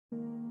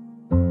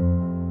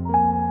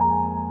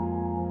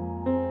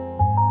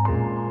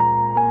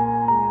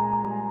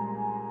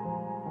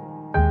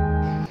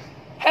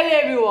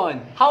Hello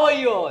everyone, how are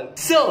you all?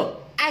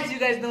 So, as you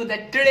guys know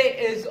that today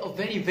is a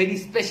very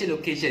special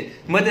occasion,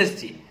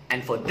 Mother's Day.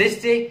 And for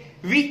this day,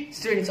 we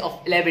students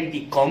of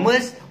 11T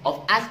Commerce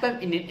of ASPAM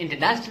Indian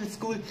International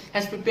School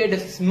has prepared a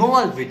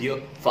small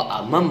video for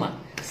our mama.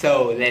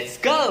 So, let's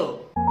go!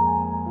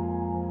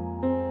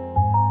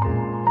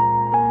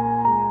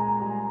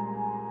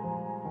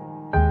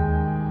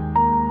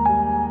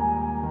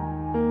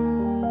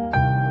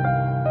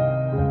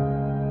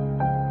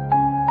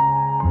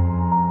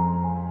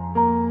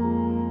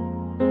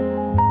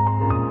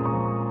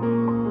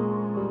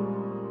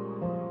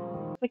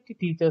 Respected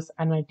teachers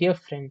and my dear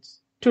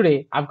friends,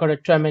 today I've got a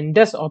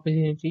tremendous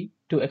opportunity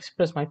to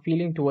express my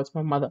feeling towards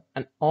my mother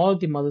and all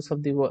the mothers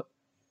of the world.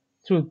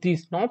 Through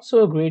these not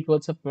so great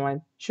words of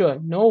mine, sure,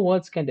 no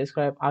words can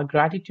describe our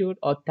gratitude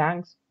or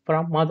thanks for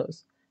our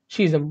mothers.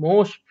 She is the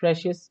most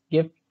precious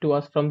gift to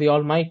us from the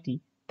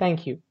Almighty.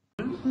 Thank you.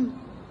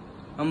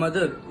 A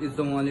mother is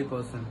the only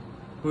person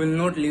who will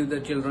not leave the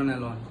children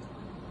alone.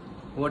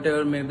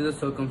 Whatever may be the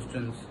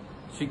circumstance,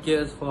 she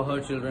cares for her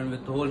children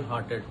with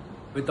wholehearted,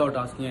 without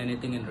asking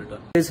anything in return.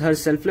 It is her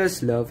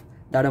selfless love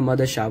that a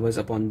mother showers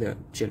upon their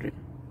children.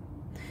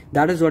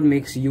 That is what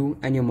makes you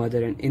and your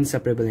mother an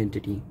inseparable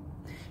entity.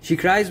 She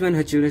cries when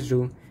her children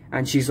do,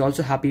 and she is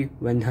also happy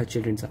when her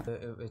children are.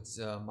 It's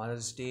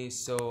Mother's Day,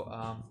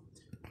 so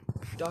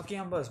talking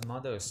about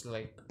mothers,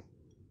 like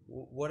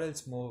what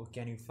else more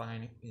can you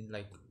find in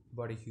like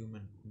about a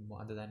human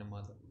other than a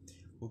mother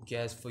who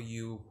cares for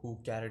you, who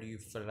carried you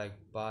for like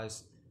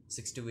past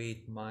 6 to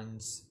 8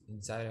 months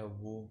inside her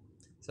womb?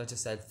 Such a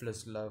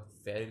selfless love,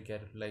 very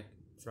get like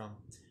from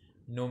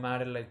no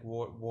matter like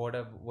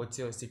what's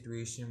your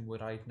situation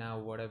right now,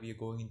 whatever you're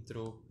going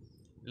through,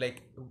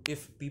 like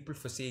if people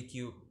forsake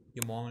you,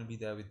 your mom will be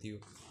there with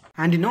you.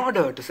 And in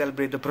order to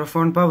celebrate the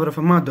profound power of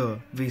a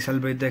mother, we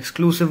celebrate the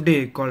exclusive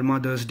day called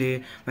Mother's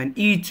Day, when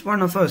each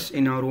one of us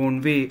in our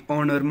own way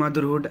honor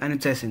motherhood and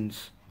its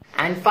essence.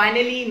 And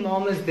finally,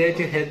 mom is there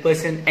to help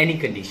us in any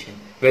condition.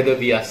 Whether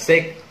we are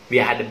sick, we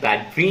had a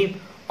bad dream,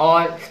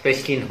 or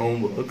especially in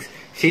homeworks,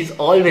 she's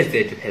always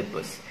there to help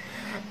us.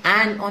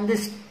 And on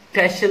this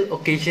special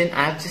occasion,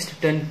 I have just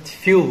written a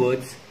few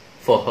words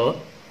for her.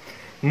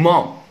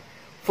 Mom,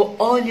 for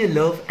all your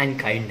love and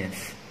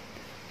kindness,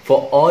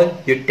 for all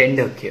your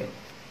tender care,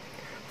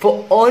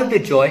 for all the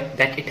joy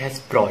that it has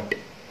brought,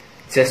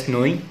 just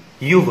knowing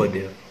you were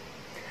there.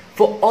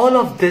 For all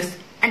of this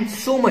and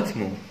so much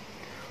more,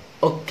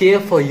 a care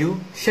for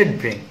you should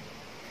bring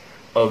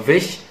a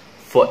wish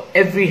for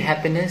every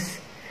happiness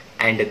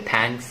and a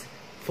thanks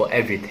for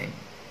everything.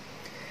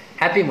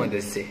 Happy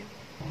Mother's Day.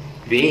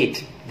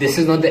 Wait, this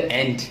is not the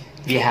end.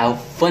 We have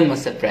one more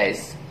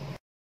surprise.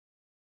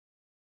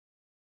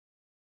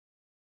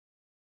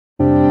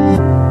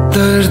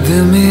 दर्द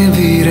में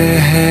भी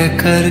रह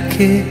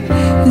करके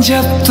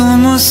जब तू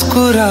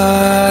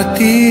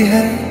मुस्कुराती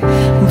है,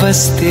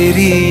 बस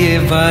तेरी ये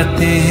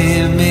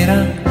बातें मेरा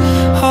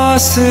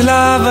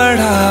हौसला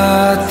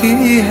बढ़ाती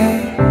है।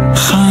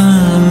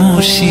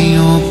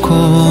 खामोशियों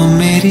को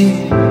मेरी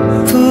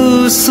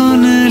तू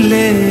सुन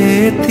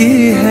लेती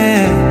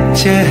है,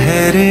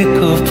 चेहरे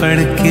को पढ़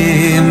के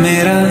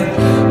मेरा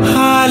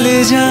हाल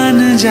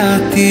जान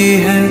जाती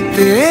है।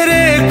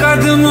 तेरे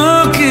कदमों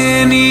के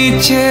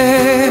नीचे,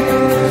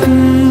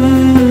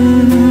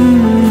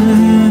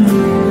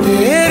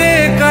 तेरे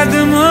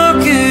कदमों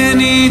के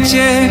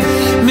नीचे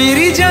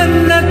मेरी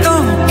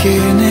जन्नतों के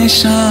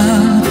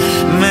निशान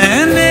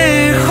मैंने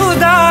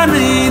खुदा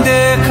नहीं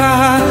देखा,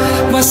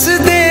 बस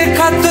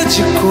देखा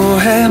तुझको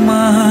है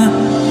माँ,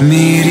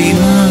 मेरी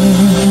माँ,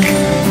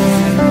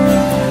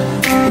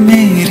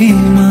 मेरी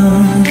माँ।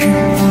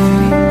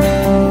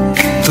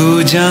 तू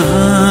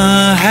जहाँ